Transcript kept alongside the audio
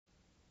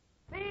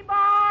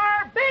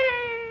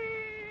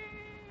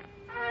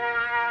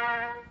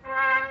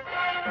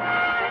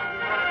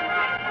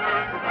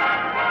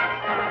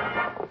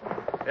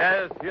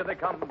Here they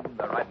come.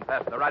 They're riding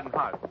fast. They're riding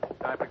hard.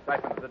 Time for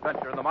excitement and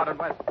adventure in the modern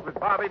West with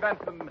Bobby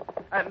Benson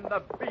and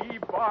the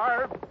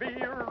BBar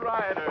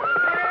Riders.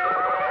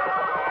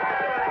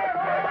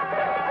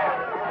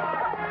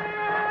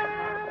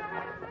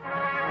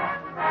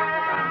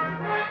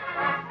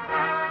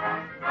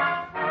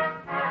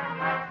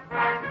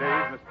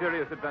 Today's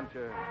mysterious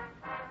adventure,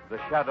 The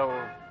Shadow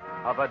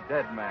of a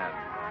Dead Man.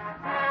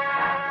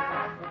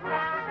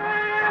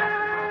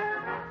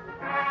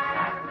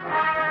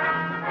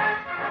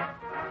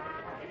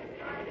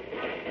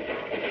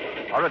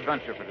 Our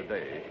adventure for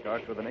today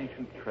starts with an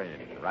ancient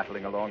train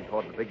rattling along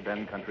toward the Big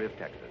Bend country of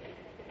Texas.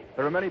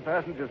 There are many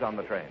passengers on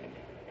the train,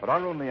 but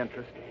our only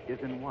interest is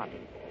in one,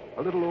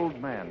 a little old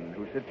man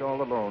who sits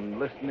all alone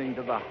listening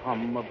to the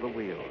hum of the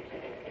wheels.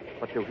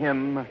 But to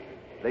him,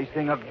 they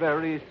sing a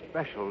very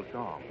special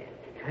song.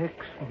 Tex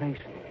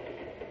Mason.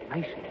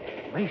 Mason.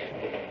 Mason.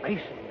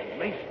 Mason.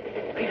 Mason.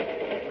 Mason.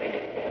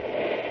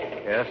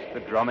 Yes, the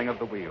drumming of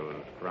the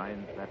wheels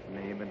grinds that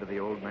name into the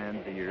old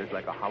man's ears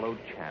like a hollow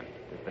chant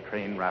as the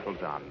train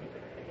rattles on.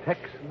 Tex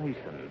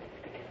Mason,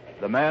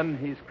 the man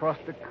he's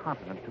crossed a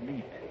continent to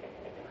meet.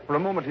 For a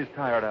moment, his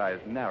tired eyes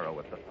narrow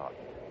at the thought.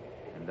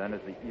 And then,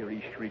 as the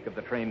eerie shriek of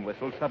the train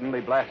whistle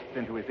suddenly blasts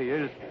into his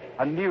ears,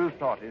 a new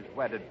thought is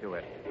wedded to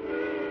it.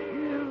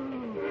 Kill!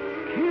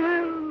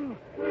 Kill!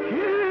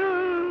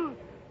 Kill!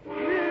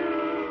 Kill!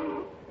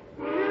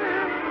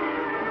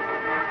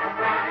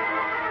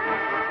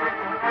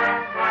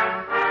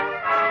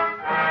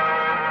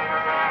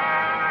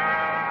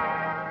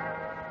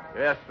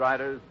 Yes,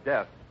 riders,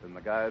 death in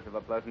the guise of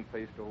a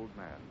pleasant-faced old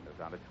man is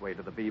on its way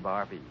to the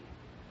BBar.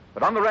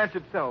 But on the ranch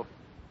itself,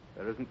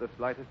 there isn't the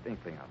slightest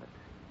inkling of it.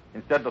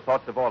 Instead, the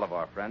thoughts of all of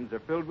our friends are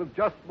filled with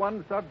just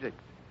one subject,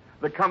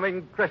 the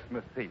coming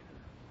Christmas season.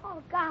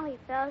 Oh, golly,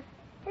 fellas.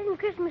 Isn't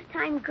Christmas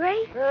time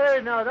great?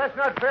 Hey, no, that's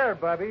not fair,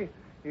 Bobby.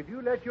 If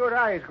you let your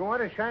eyes go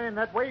on and shining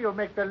that way, you'll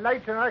make the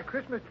lights on our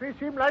Christmas tree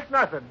seem like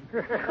nothing.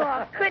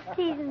 Oh, quit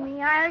teasing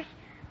me, Irish.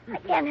 I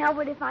can't help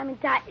it if I'm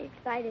entirely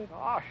excited.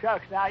 Oh,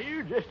 shucks, now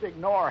you just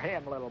ignore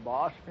him, little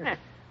boss.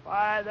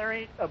 Why, there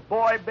ain't a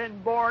boy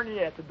been born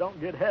yet that don't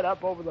get head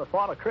up over the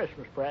thought of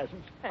Christmas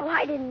presents. Oh,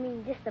 I didn't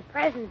mean just the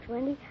presents,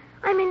 Wendy.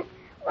 I mean,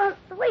 well,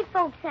 the way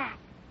folks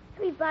act.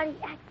 Everybody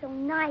acts so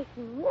nice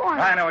and warm.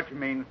 I know what you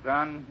mean,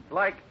 son. It's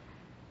like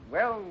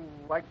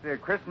the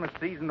Christmas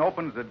season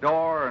opens the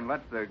door and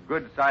lets the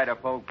good side of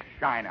folks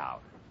shine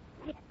out.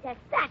 Yes,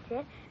 that's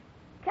it.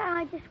 God,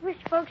 I just wish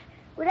folks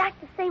would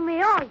act the same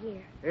way all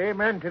year.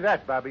 Amen to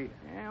that, Bobby.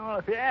 Yeah, well,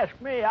 if you ask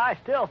me, I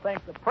still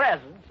think the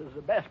presents is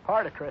the best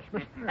part of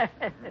Christmas.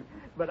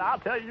 But I'll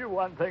tell you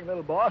one thing,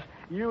 little boss.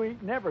 You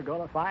ain't never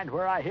going to find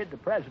where I hid the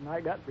present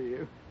I got for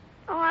you.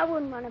 Oh, I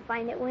wouldn't want to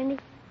find it, Wendy.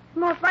 It's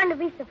more fun to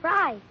be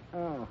surprised.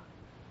 Oh.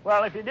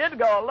 Well, if you did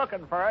go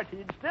looking for it,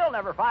 you'd still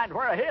never find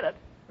where I hid it.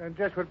 And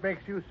just what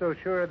makes you so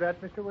sure of that,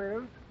 Mr.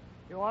 Wales?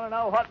 You want to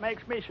know what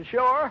makes me so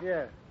sure?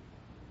 Yeah.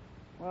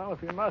 Well,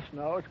 if you must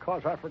know, it's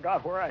because I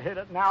forgot where I hid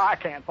it. Now I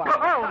can't find it.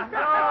 Oh,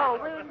 no,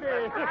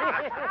 Wendy.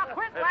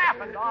 Quit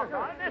laughing,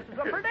 doggone it. This is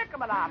a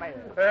predicament I'm in.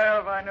 Well,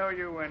 if I know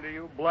you, Wendy,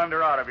 you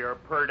blunder out of your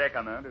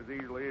predicament as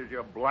easily as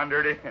you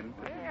blundered in.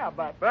 Yeah,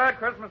 but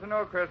Christmas or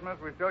no Christmas,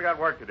 we've still got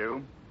work to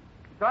do.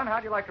 Son,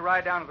 how'd you like to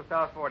ride down to the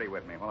South 40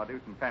 with me while I do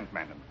some fence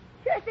mending?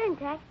 Sure thing,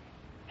 Tex.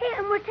 Hey,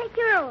 and we'll take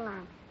your Earl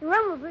along. The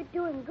rum will be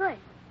doing good.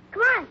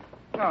 Come on.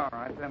 All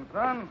right, then,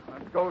 son.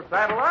 Let's go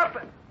saddle up.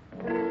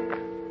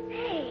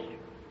 Hey.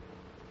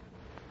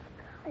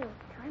 Golly, old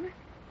timer. You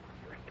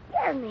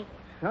scared me.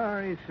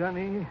 Sorry,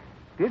 Sonny.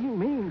 Didn't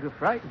mean to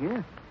frighten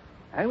you.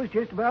 I was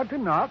just about to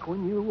knock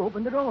when you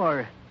opened the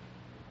door.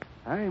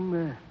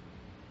 I'm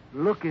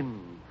looking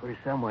for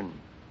someone.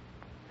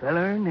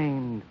 Feller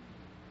named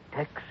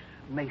Tex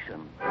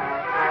Mason.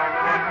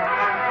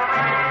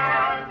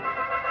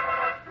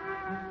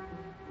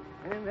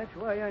 And that's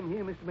why I'm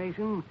here, Mr.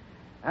 Mason.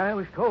 I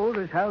was told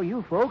as how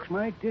you folks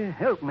might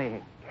help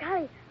me.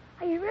 Golly,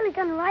 are you really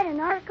going to write an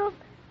article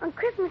on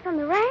Christmas on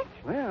the ranch?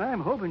 Well,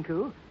 I'm hoping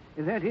to.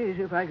 That is,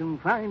 if I can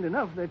find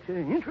enough that's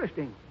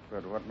interesting.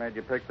 But what made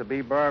you pick the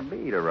BBar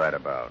to write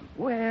about?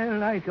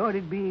 Well, I thought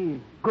it'd be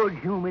good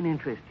human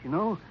interest, you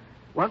know.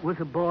 What with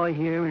a boy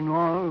here and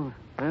all.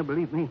 Well,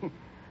 believe me,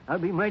 I'll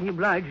be mighty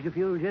obliged if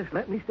you'll just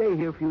let me stay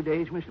here a few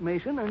days, Mr.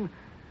 Mason, and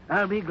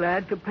I'll be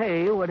glad to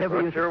pay whatever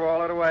you... Put your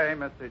wallet away,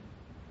 Mr.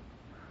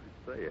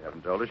 Say, you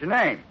haven't told us your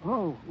name.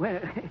 Oh, well,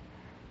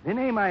 the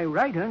name I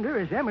write under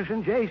is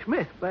Emerson J.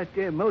 Smith, but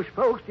most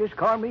folks just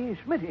call me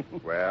Smitty.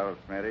 Well,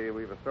 Smitty,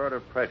 we've a sort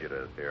of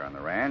prejudice here on the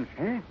ranch.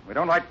 Huh? We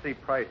don't like to see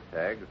price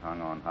tags hung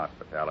on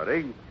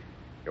hospitality.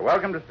 You're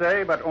welcome to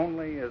stay, but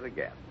only as a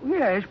guest.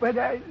 Yes, but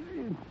I...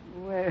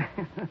 Well,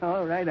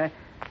 all right,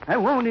 I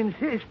won't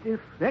insist if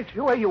that's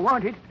the way you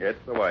want it. It's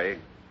the way.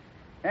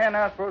 And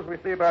I suppose we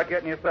see about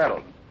getting you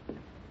settled.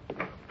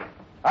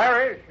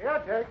 Irish. Yeah,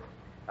 Tex.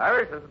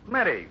 Irish, this is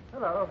Smitty.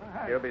 Hello.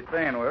 He'll be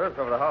staying with us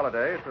over the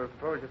holidays, so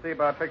suppose you see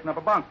about fixing up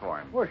a bunk for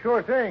him. Well,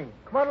 sure thing.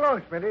 Come on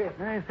along, Smitty.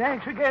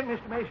 Thanks again,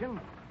 Mr. Mason.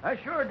 I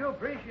sure do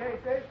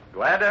appreciate this.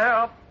 Glad to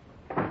help.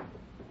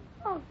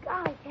 Oh,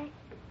 golly, Tex.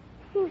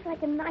 Seems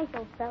like a nice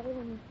old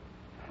fellow.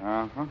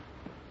 Uh-huh.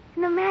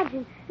 And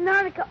imagine an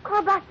article all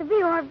about the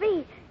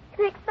BRB.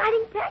 An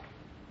exciting text.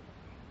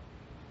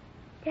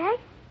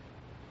 Text?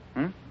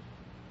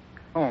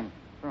 Oh,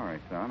 sorry,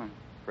 son. I'm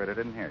afraid I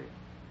didn't hear you.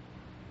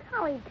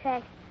 Golly,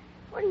 Tex,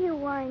 what are you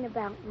worrying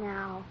about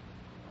now?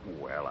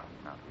 Well,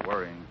 I'm not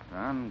worrying,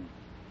 son.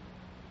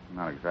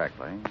 Not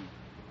exactly.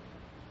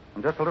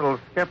 I'm just a little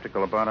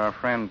skeptical about our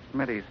friend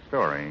Smitty's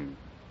story.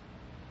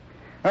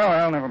 Oh,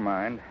 well, never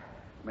mind.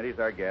 Smitty's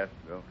our guest.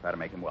 We'll try to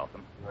make him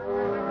welcome. But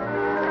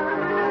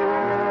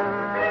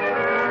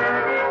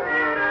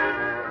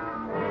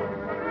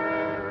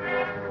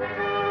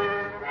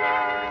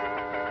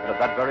at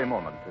that very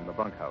moment, in the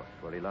bunkhouse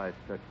where he lies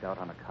stretched out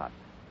on a cot,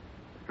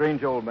 the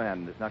strange old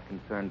man is not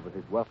concerned with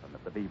his weapon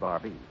at the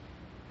BBar.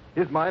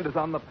 His mind is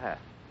on the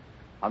past,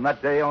 on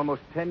that day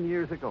almost 10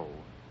 years ago,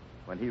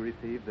 when he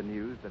received the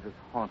news that has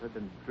haunted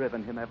and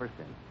driven him ever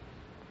since.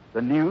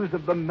 The news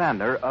of the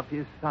manner of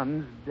his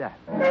son's death.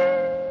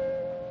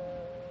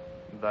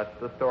 That's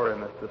the story,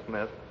 Mr.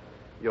 Smith.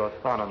 Your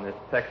son and this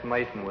Tex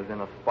Mason was in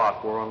a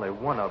spot where only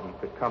one of them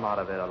could come out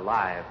of it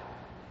alive.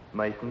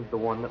 Mason's the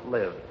one that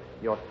lived.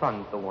 Your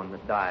son's the one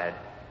that died.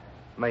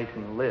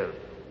 Mason lived.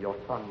 Your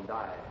son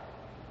died.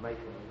 Mason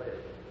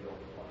lived. Your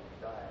son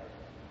died.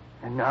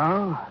 And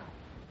now,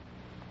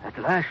 at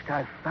last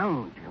I've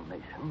found you,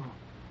 Mason.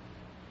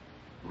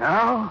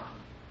 Now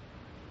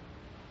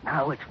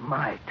it's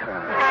my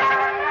turn.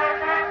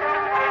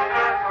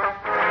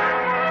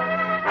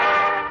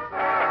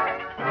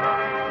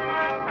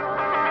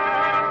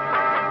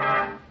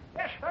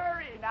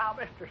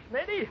 Mr.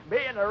 Smitty,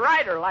 being a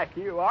writer like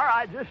you are,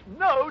 I just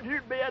knowed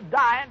you'd be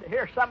a-dying to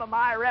hear some of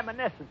my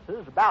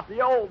reminiscences about the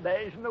old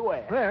days in the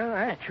West. Well,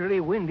 actually,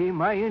 Windy,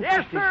 my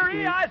interest Yes, sir,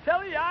 I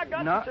tell you, I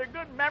got such a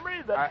good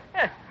memory that,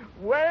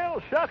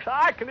 well, shucks,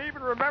 I can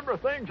even remember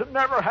things that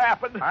never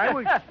happened. I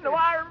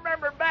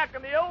remember back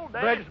in the old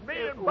days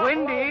being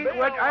Windy,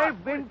 what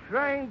I've been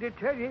trying to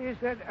tell you is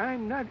that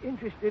I'm not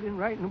interested in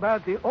writing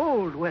about the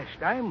old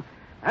West. I'm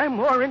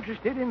more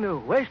interested in the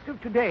West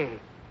of today.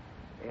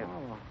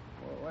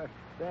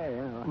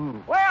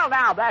 Well,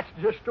 now, that's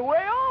just the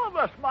way all of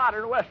us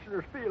modern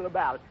Westerners feel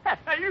about it.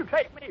 Now, you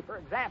take me, for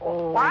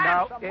example.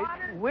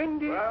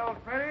 Windy. Well,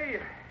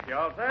 Smitty, you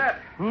all set?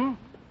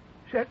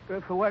 Set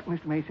for what,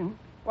 Mr. Mason?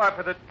 Why,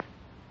 for the...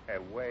 Hey,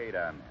 wait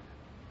a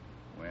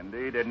minute.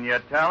 Windy, didn't you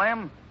tell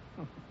him?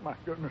 My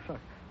goodness,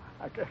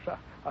 I guess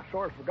I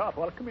sort of forgot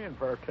what I come in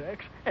for,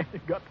 Tex. And you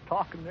got to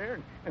talking there,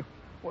 and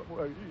well,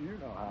 you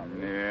know how it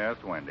is.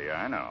 Yes, Wendy,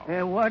 I know.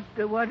 What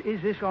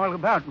is this all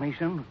about,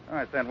 Mason?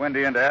 I sent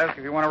Wendy in to ask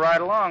if you want to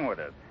ride along with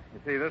us.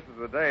 You see, this is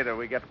the day that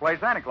we get to play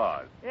Santa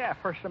Claus. Yeah,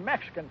 for some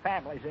Mexican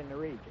families in the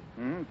region.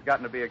 It's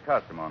gotten to be a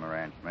custom on the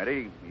ranch,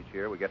 Smitty. Each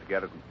year we get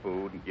together some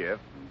food and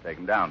gifts and take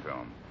them down to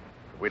them.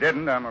 If we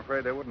didn't, I'm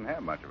afraid they wouldn't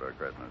have much of a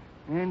Christmas.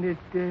 And it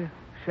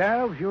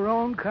salves your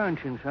own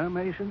conscience, huh,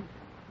 Mason?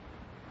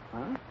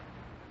 Huh?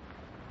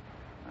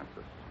 That's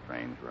a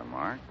strange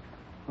remark.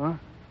 Huh?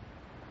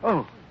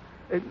 Oh,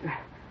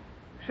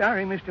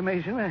 sorry, Mr.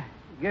 Mason. I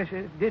guess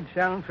it did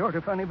sound sort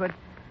of funny, but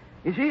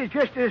you see, it's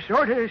just a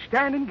sort of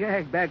standing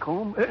gag back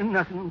home.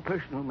 Nothing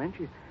personal, Mensch.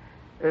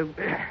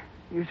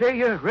 You say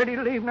you're ready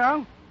to leave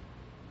now?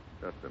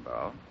 Just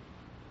about.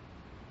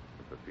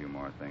 Just a few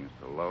more things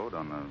to load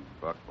on the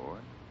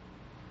buckboard.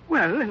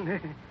 Well,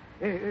 then,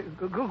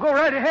 go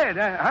right ahead.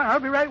 I'll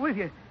be right with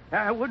you.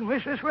 I wouldn't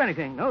miss this for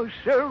anything. No,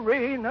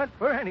 sirree, not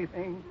for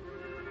anything.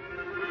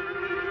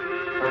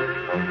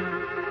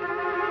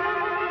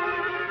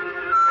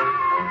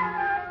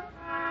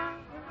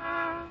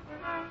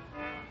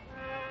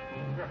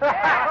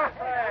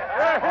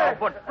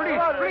 But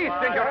please,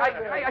 senor,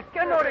 I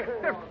cannot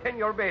accept,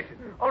 Senor Mason.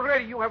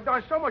 Already you have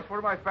done so much for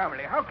my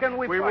family. How can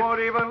we... We won't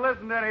even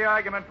listen to any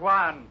argument,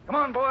 Juan. Come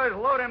on, boys,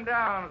 load him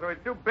down so he's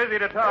too busy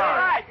to talk. All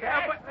right.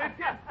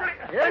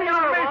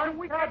 Senor Mason,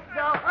 we can't...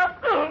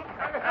 Here's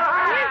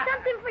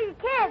something for your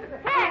kids.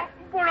 Here.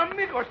 For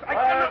amigos, I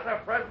That's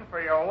cannot... a present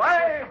for your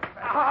wife.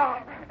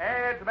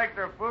 And to make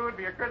their food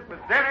for your Christmas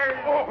dinner.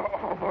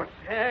 Oh,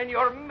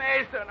 Senor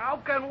Mason, how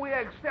can we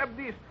accept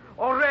this?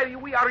 Already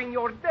we are in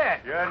your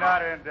debt. You're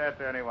not in debt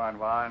to anyone,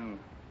 Juan.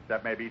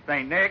 Except maybe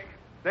St. Nick.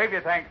 Save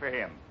your thanks for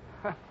him.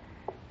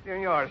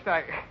 Senor,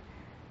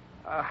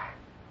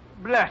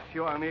 bless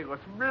you, amigos.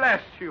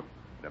 Bless you.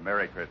 And a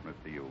Merry Christmas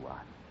to you,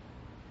 Juan.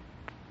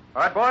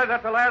 All right, boys,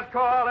 that's the last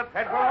call. Let's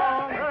head for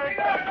home.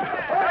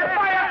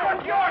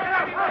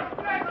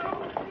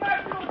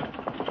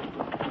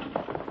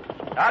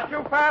 Not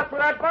too fast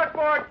with that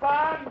buckboard,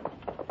 son.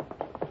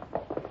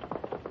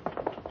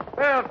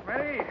 Well,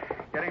 Smitty,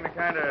 getting the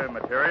kind of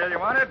material you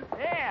wanted?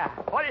 Yeah.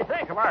 What do you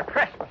think of our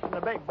Christmas in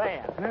the big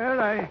band? Well,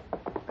 I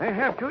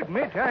have to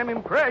admit I'm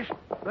impressed,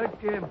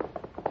 but...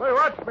 Well,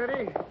 what,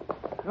 Smitty?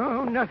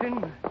 Oh,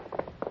 nothing.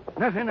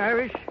 Nothing,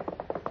 Irish.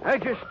 I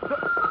just...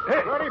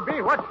 Hey, Buddy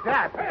B, what's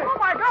that? Oh,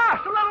 my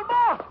gosh, the little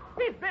boss!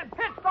 He's been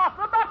pitched off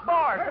the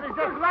buckboard! He's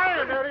just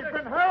lying there. He's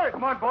been hurt.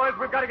 Come on, boys,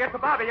 we've got to get to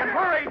Bobby, and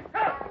hurry!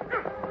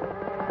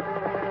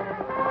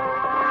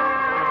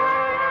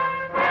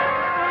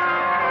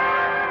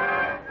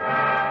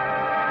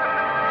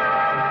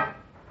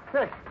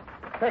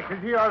 Tex,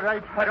 is he all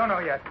right? I don't know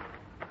yet.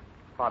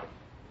 Bobby.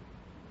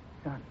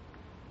 Son,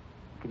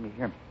 can you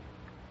hear me?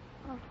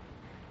 Oh,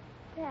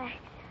 Tex.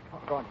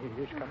 Doggone,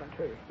 he's coming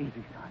too. Easy,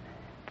 son.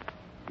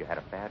 You had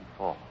a bad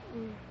fall.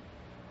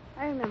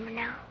 I remember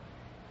now.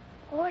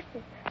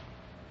 Horses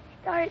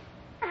started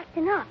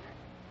acting up.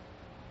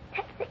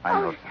 Tex, they I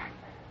know, always... son.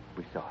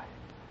 We saw it.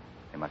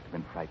 They must have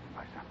been frightened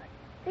by something.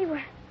 They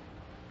were...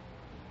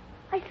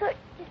 I saw it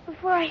just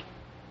before I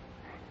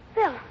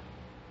fell.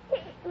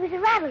 It was a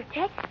rattler,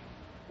 Tex.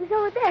 It was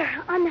over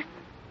there on the...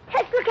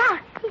 Tex, look out.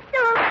 He's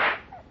still over...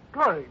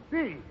 Golly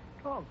gee.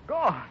 Oh,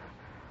 God.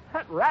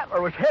 That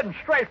rattler was heading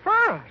straight for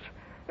us.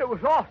 It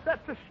was all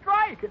set to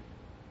strike. And...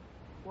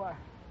 Why,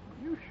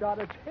 you shot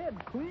its head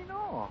clean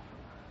off.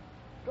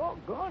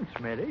 Doggone,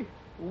 Smitty.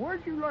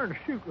 Where'd you learn to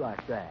shoot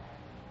like that?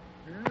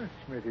 Yeah,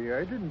 Smitty,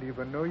 I didn't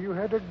even know you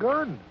had a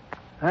gun.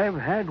 I've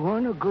had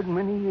one a good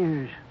many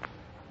years.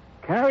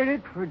 Carried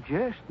it for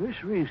just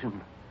this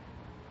reason.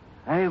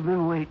 I've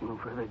been waiting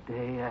for the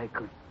day I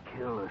could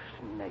kill a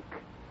snake.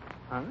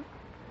 Huh?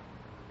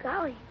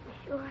 Golly,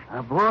 sure.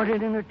 I bought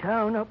it in a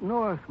town up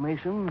north,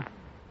 Mason.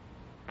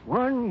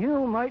 One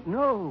you might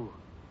know,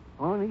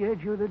 on the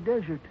edge of the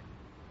desert.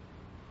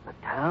 A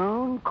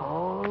town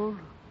called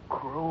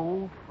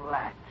Crow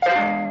Flats.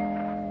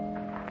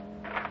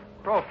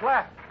 Crow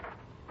Flat.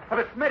 But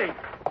it's Smitty.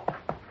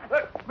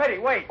 Look,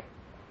 Smitty, wait.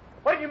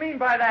 What do you mean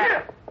by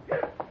that?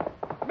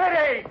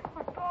 Smitty!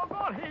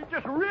 Doggone, he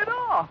just rid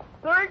off.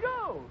 There he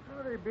goes.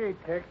 Sorry, be,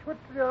 Tex. What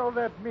does all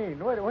that mean?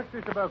 What's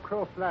this about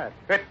Crow Flat?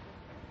 It...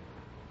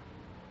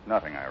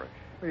 Nothing, Irish.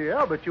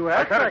 Yeah, but you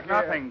I act said like... it's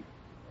nothing.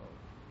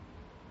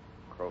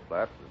 Crow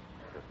Flats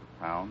is just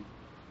a town.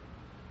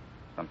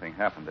 Something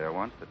happened there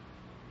once that...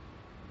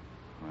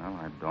 Well,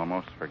 I'd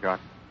almost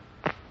forgotten.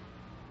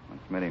 When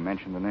Smitty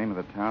mentioned the name of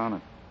the town,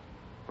 it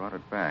brought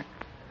it back.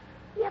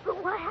 Yeah,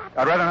 but what happened?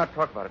 I'd rather not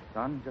talk about it,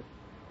 son.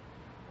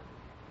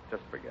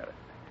 Just forget it.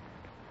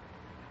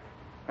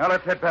 Now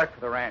let's head back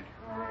to the ranch.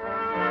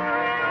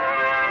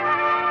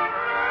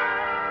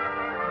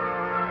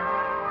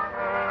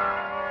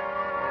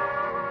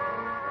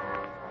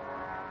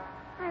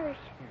 Irish.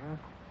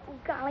 Oh,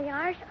 golly,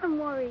 Irish, I'm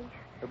worried.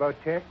 About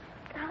Tex?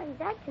 Golly,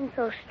 he's acting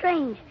so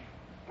strange.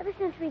 Ever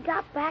since we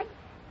got back,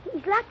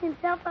 he's locked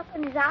himself up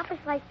in his office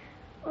like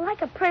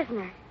a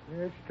prisoner.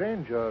 Yeah, it's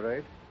strange, all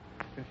right.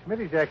 And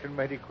Smitty's acting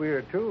mighty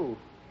queer, too.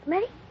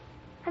 Smitty?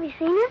 Have you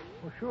seen him?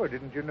 Well, sure,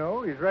 didn't you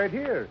know? He's right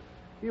here.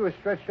 He was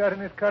stretched out in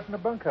his cot in the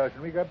bunkhouse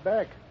when we got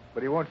back.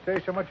 But he won't say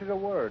so much as a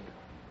word.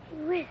 Gee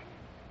whiz.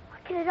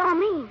 What can it all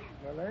mean?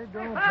 Well, I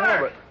don't Hey, know,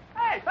 fellas!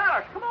 Hey,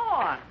 fellas, come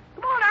on.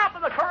 Come on out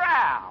to the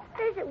corral.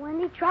 What is it,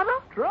 Wendy?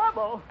 Trouble?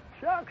 Trouble?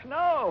 Shucks,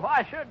 no.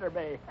 Why should there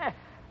be?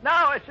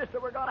 No, it's just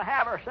that we're going to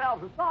have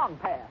ourselves a song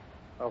pass.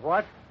 A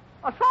what?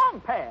 A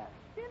song pass.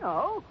 You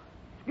know,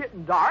 it's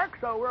getting dark,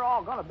 so we're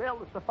all going to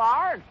build us a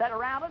fire and sit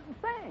around it and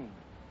sing.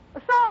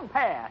 A song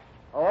pass.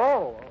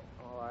 Oh,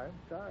 I'm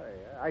sorry.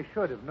 I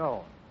should have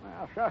known.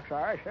 Well, shucks,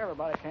 Irish.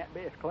 Everybody can't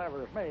be as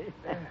clever as me.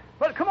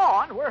 But come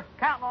on. We're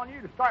counting on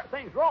you to start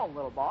things rolling,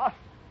 little boss.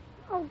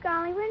 Oh,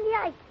 golly, Wendy,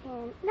 I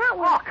can't. Not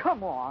when... Oh,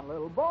 come on,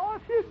 little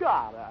boss. You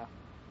gotta.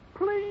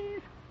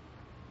 Please.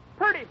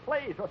 Pretty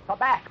please with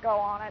Tabasco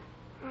on it.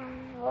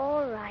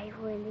 All right,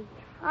 Wendy.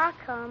 I'll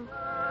come.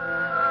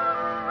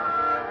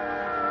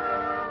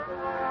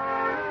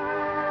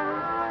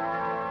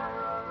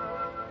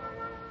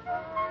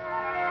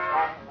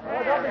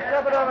 Don't be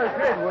stepping on his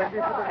head, Wendy,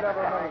 for the love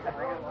of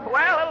Mike.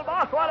 Well, little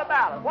boss, what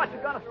about it? What you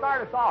gonna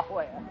start us off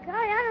with?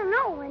 Golly, I don't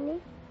know, Wendy.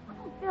 I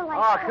don't feel like...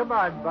 Oh, come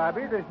on,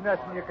 Bobby. There's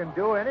nothing you can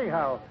do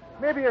anyhow.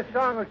 Maybe a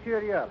song will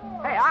cheer you up.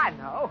 Hey, I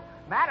know.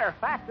 Matter of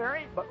fact, there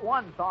ain't but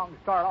one song to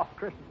start off a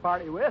Christmas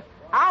party with.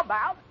 How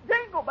about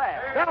Jingle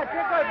Bells? That's a good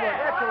one.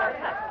 That's all right.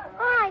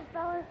 All right,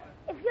 fellas.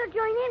 If you'll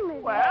join in with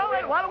me. Well,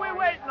 then what are we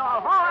waiting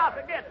on? Haul out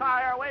the guitar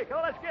here,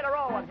 Waco. Let's get it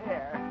rolling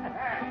here.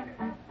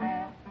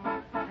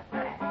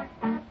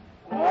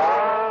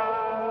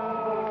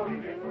 Oh,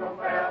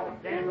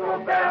 jingle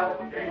bells,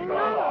 jingle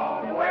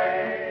all the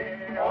way.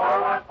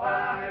 Oh, what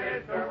fun it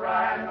is to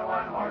ride in a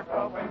one-horse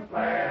open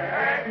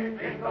sleigh.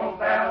 Jingle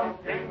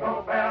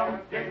bells,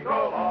 jingle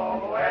all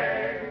the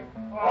way.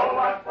 Oh,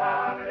 what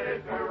fun it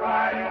is to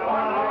ride in a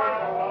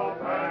one-horse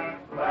open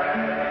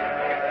sleigh.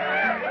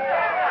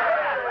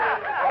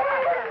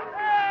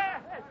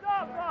 It's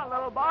doggone,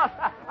 little boss.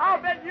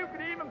 I'll bet you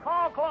could even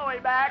call Chloe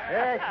back.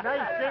 Hey, it's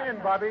nice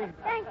singing, Bobby.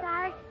 Thanks,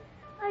 Irish.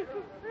 Irish.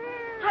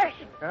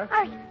 Huh?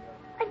 Irish.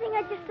 I think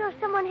I just saw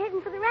someone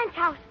heading for the ranch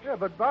house. Yeah,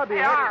 but Bobby...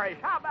 Hey, Irish,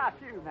 how about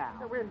you now?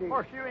 Wendy. Of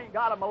course, you ain't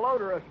got a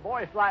melodious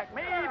voice like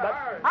me, but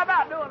how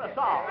about doing a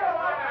song?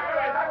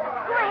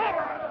 Go ahead.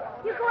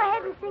 You go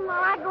ahead and sing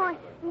while I go and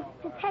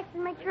to text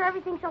and make sure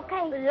everything's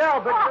okay. Yeah,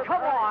 but... Oh,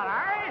 come on,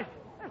 Irish.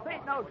 This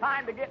ain't no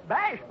time to get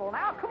bashful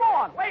now. Come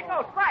on,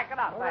 Waco, strike it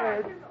up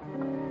there.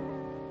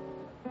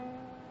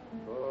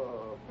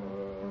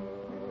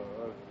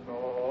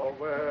 So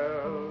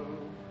well,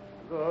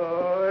 the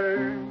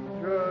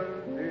angel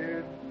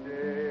did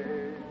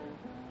say,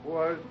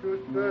 was to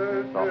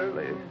serve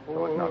Softly,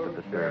 so as not to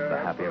disturb the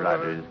happy ride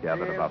others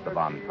gathered about the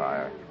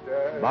bonfire.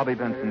 Bobby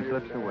Benson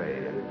slips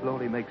away and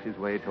slowly makes his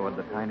way toward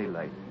the tiny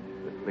light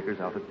that flickers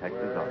out of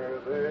Tex's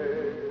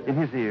office. In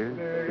his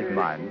ears, his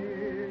mind,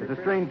 is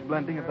a strange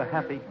blending of the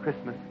happy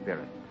Christmas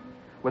spirit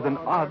with an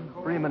odd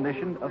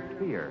premonition of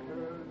fear.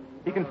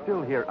 He can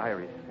still hear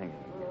Iris singing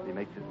as he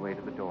makes his way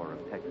to the door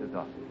of Tex's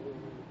office.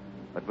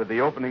 But with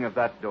the opening of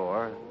that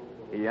door,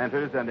 he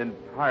enters an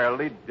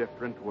entirely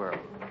different world.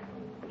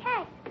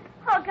 Tex!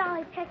 Oh,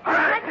 golly, Tex.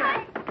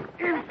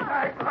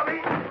 Inside,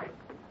 Bobby.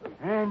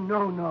 And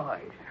no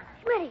noise.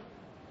 Smitty,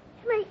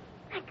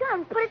 that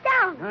gun, put it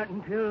down. Not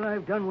until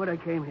I've done what I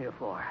came here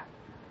for.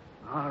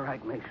 All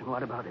right, Mason,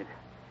 what about it?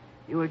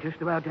 You were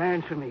just about to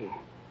answer me.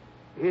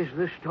 Is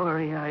the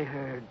story I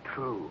heard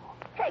true?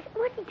 Tex,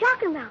 what's he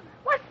talking about?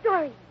 What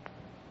story?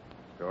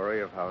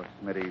 Story of how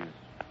Smitty's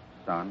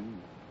son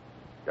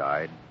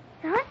died.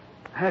 Son?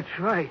 That's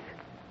right.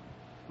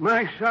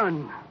 My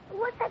son.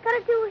 What's that got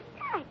to do with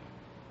Tex?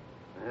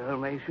 Well,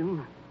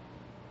 Mason,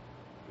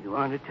 you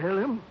want to tell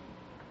him?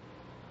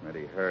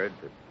 Smitty heard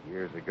that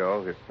years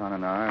ago his son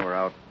and I were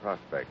out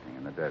prospecting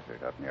in the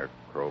desert up near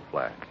Crow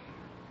Flats.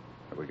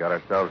 That we got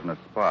ourselves in a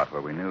spot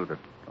where we knew that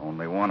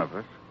only one of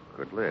us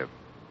could live.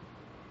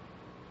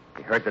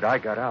 He heard that I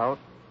got out.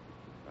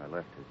 I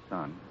left his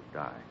son to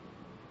die.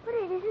 But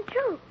it isn't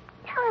true.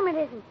 Tell him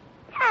it isn't.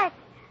 Tex!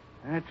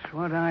 That's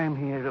what I'm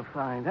here to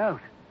find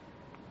out.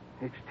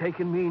 It's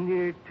taken me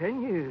near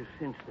 10 years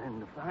since then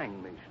to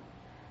find Mason.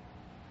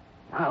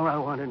 Now I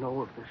want to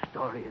know if the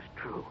story is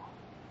true.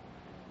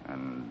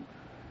 And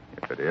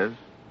if it is?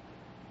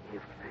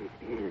 If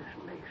it is,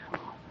 Mason,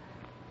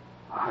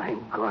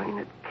 I'm going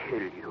to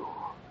kill you.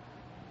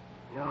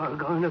 You're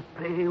going to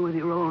pay with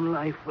your own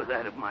life for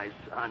that of my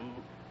son.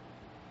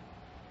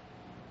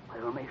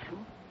 Well,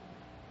 Mason,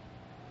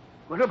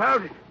 what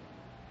about it?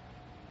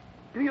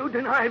 Do you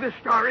deny the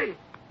story?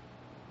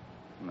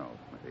 No,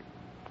 Smitty.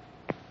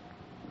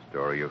 The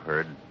story you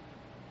heard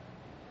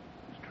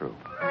is true.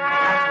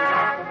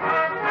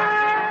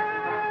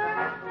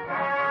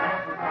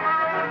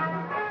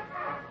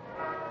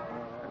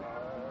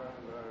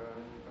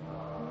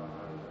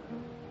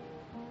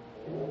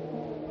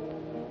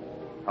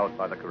 Out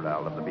by the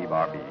corral of the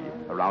BBar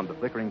around the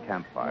flickering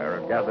campfire,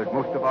 are gathered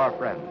most of our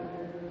friends.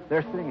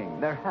 They're singing,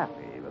 they're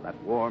happy with that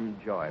warm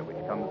joy which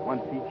comes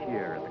once each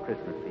year at the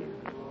Christmas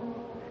season.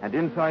 And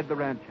inside the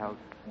ranch house,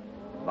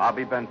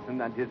 Bobby Benson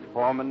and his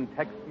foreman,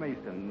 Tex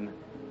Mason,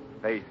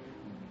 face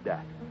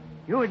death.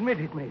 You admit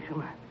it,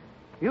 Mason.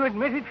 You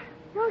admit it?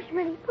 No,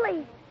 Smitty,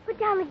 please. Put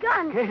down the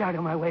gun. Get out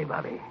of my way,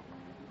 Bobby.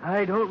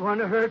 I don't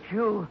want to hurt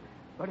you,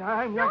 but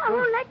I'm No, not I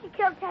going... won't let you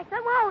kill Tex. I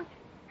won't.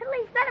 At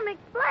least let him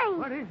explain.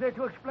 What is there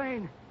to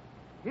explain?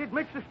 He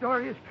admits the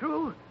story is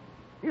true.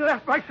 He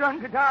left my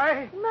son to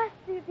die.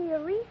 Must be a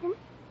reason.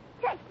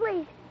 Tex,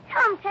 please.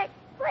 Tell him, Tex,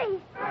 please.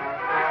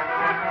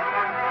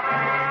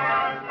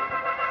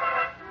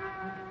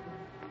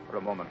 For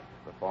a moment,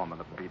 the foreman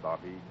of the BBar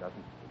doesn't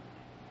speak.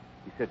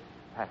 He sits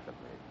passively,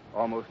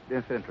 almost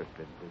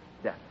disinterested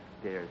as death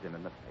stares him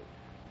in the face.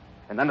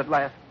 And then at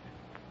last,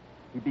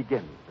 he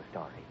begins the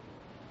story.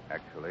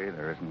 Actually,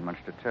 there isn't much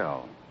to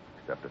tell,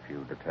 except a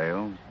few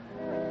details.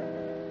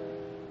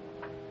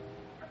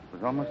 It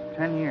was almost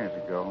 10 years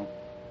ago.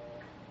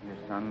 Your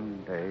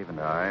son, Dave, and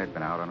I had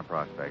been out on a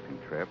prospecting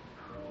trip.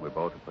 We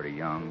both were pretty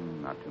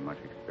young, not too much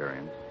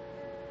experience.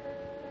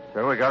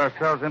 So we got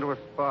ourselves into a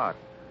spot.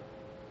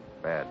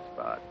 Bad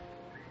spot.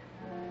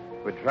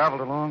 We'd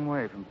traveled a long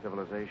way from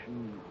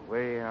civilization,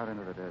 way out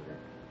into the desert.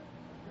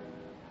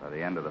 By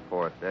the end of the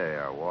fourth day,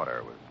 our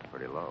water was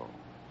pretty low.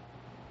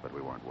 But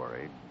we weren't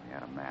worried. We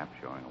had a map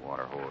showing a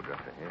water hole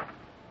just ahead.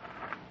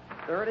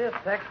 There it is,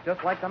 Tex,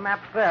 just like the map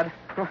said.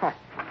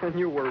 And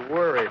you were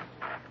worried.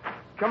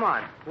 Come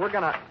on, we're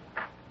gonna...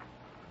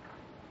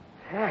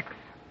 Tex.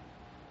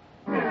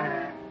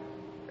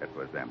 It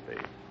was empty.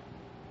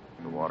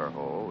 The water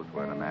hole was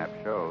where the map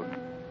showed,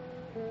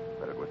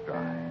 but it was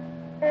dry.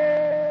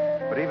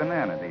 But even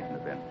then, it needn't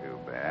have been too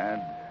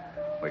bad.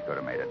 We could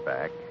have made it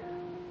back.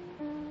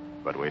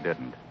 But we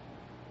didn't.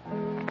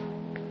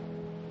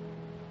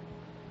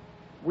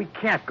 We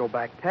can't go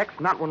back, Tex,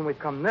 not when we've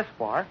come this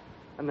far.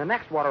 And the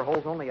next water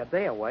hole's only a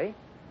day away.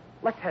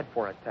 Let's head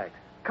for it, Tex.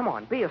 Come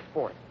on, be a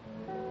sport.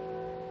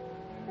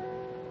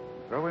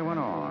 So we went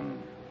on.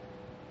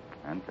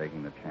 And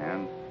taking the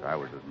chance, I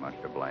was as much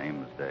to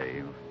blame as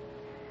Dave.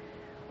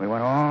 We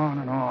went on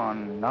and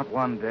on. Not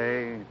one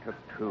day, it took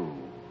two.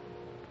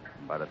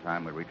 And by the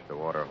time we reached the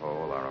water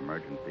hole, our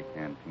emergency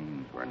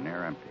canteens were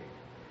near empty.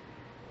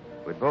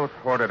 We'd both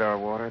hoarded our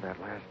water that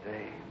last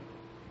day.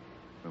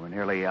 We were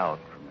nearly out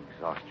from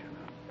exhaustion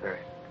and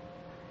thirst.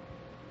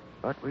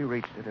 But we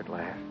reached it at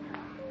last.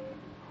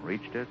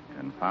 Reached it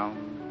and found...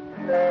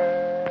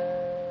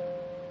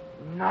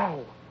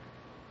 No.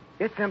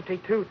 It's empty,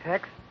 too,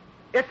 Tex.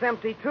 It's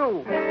empty,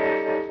 too.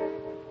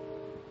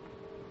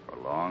 For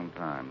a long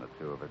time, the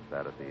two of us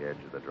sat at the edge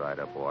of the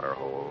dried-up water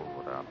hole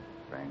without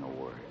saying a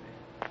word.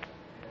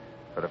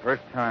 For the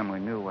first time, we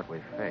knew what we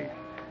faced.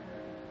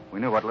 We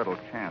knew what little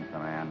chance a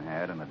man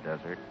had in the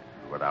desert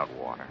without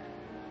water.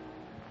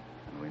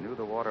 And we knew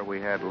the water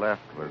we had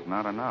left was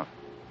not enough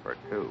for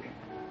two.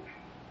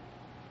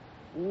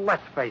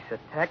 Let's face it,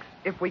 Tex.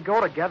 If we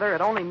go together,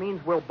 it only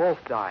means we'll both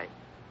die.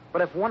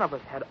 But if one of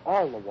us had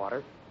all the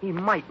water, he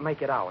might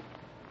make it out.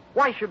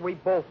 Why should we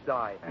both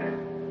die?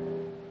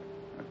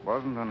 It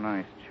wasn't a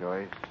nice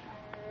choice.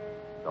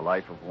 The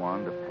life of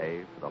one to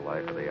pay for the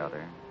life of the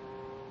other.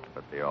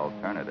 But the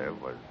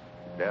alternative was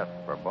death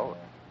for both.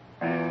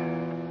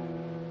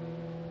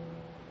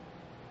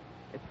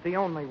 It's the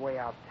only way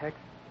out, Tex.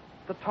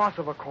 The toss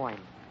of a coin.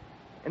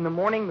 In the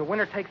morning, the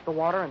winner takes the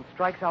water and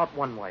strikes out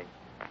one way.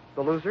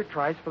 The loser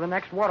tries for the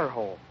next water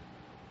hole.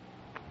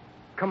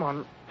 Come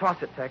on,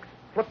 toss it, Tex.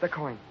 Flip the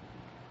coin.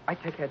 I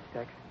take heads,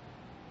 Tex.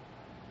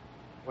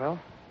 Well,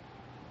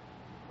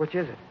 which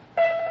is it?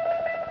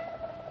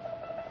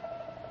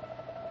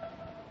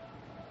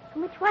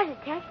 Which was it,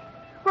 Tex?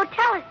 Well,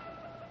 tell us.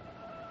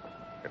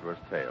 It was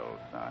tails,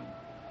 son.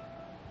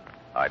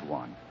 I'd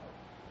won.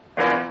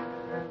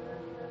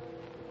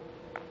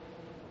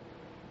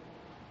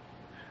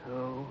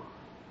 So,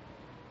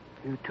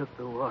 you took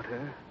the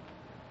water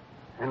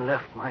and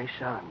left my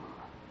son.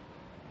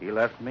 He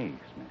left me,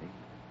 Smitty.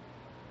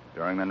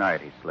 During the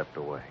night, he slipped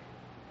away.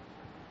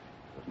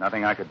 There was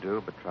nothing I could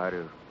do but try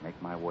to make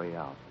my way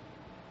out.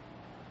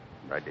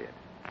 And I did.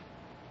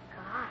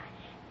 Gosh.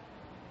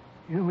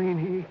 You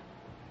mean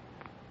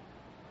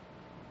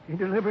he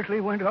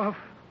deliberately went off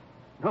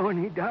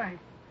knowing he'd die?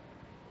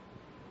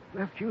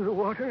 Left you the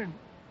water and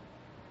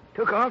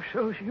took off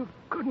so you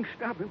couldn't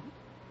stop him?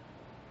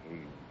 He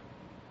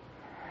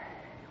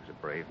was a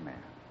brave man,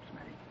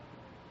 Smitty.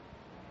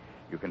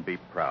 You can be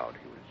proud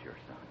he was your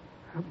son.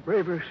 A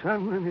braver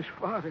son than his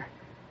father.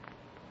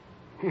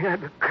 He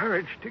had the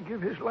courage to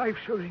give his life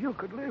so you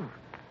could live.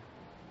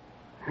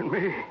 And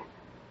me,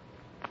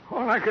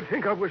 all I could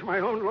think of was my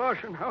own loss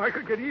and how I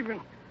could get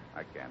even.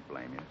 I can't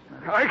blame you,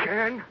 Smitty. I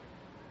can.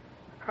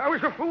 I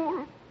was a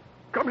fool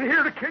coming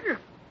here to kill you.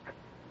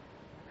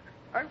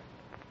 I'm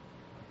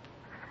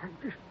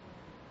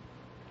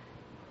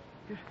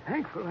just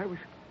thankful I was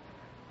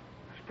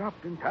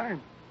stopped in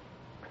time.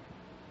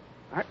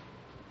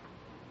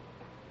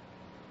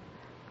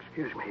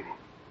 Excuse me,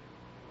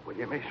 will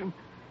you, Mason?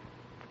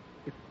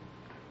 It's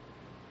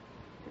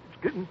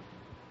getting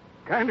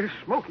kind of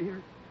smoky.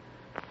 There's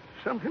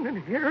something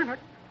in here, and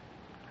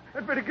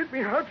I'd better get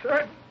me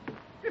outside.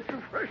 Get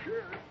some fresh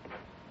air.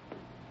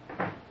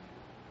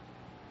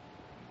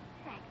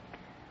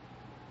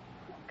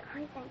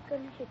 Golly, thank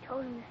goodness you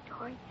told him the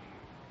story.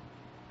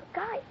 But,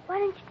 Golly, why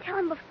didn't you tell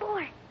him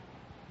before?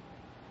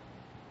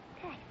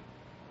 Tex,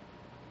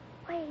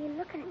 why are you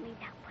looking at me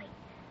that way?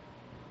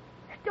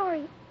 The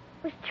story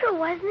was true,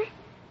 wasn't it?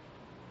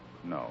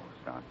 No,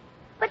 son.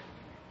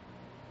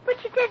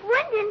 But you did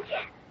win, didn't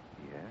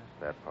you? Yes,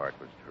 that part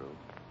was true.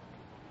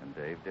 And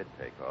Dave did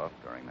take off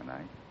during the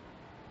night.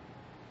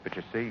 But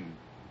you see,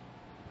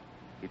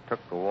 he took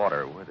the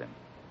water with him.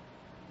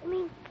 You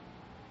mean,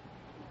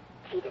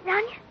 cheated on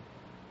you?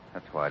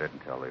 That's why I didn't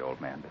tell the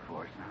old man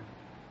before, son.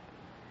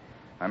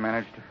 I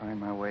managed to find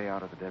my way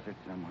out of the desert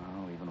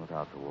somehow, even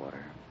without the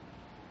water.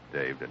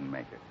 Dave didn't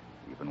make it,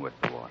 even with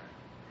the water.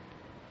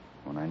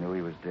 When I knew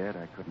he was dead,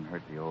 I couldn't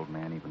hurt the old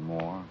man even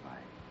more by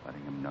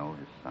letting him know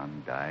his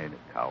son died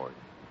a coward.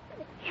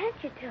 The chance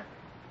you took.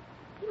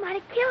 He might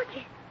have killed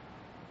you.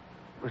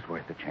 It was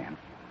worth the chance.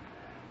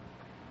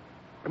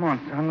 Come on,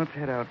 son, let's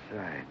head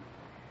outside.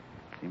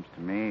 Seems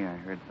to me I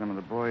heard some of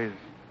the boys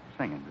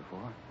singing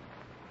before.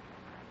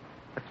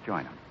 Let's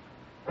join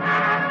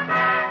them.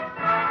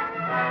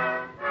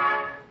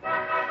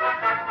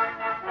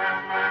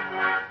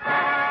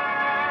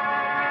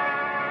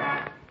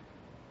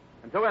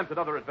 Until then,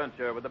 another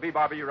adventure with the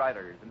BBar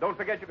Riders. And don't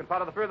forget, you can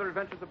follow the further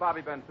adventures of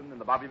Bobby Benson in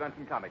the Bobby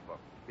Benson comic book.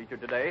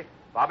 Featured today,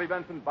 Bobby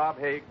Benson, Bob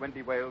Haig,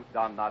 Wendy Wales,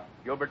 Don Knott,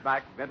 Gilbert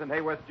Mack, Vinton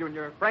Hayworth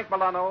Jr., Frank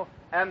Milano,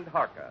 and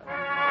Harka.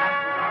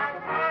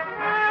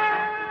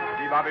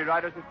 BBar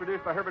Riders is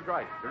produced by Herbert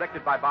Rice,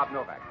 directed by Bob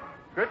Novak.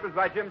 Script was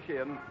by Jim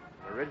Sheehan.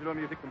 Original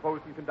music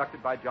composed and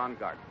conducted by John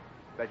Gardner.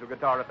 Special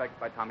guitar effects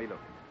by Tommy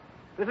Lucas.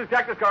 This is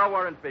Cactus Carl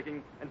Warren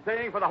speaking, and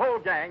saying for the whole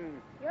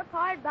gang, Your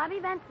part, Bobby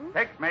Benson.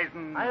 Tex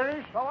Mason.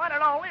 Irish, the one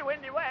and only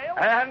Windy Whale.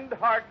 and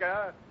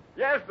Harka.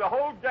 Yes, the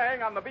whole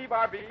gang on the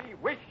BBar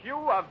wish you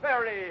a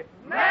very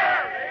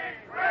Merry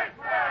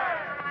Christmas!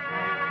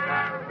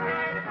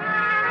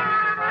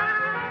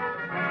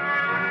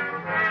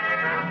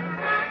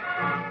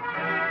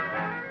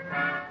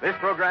 This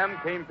program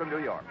came from New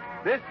York.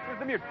 This is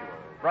the Mutual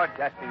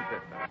Broadcasting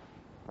System.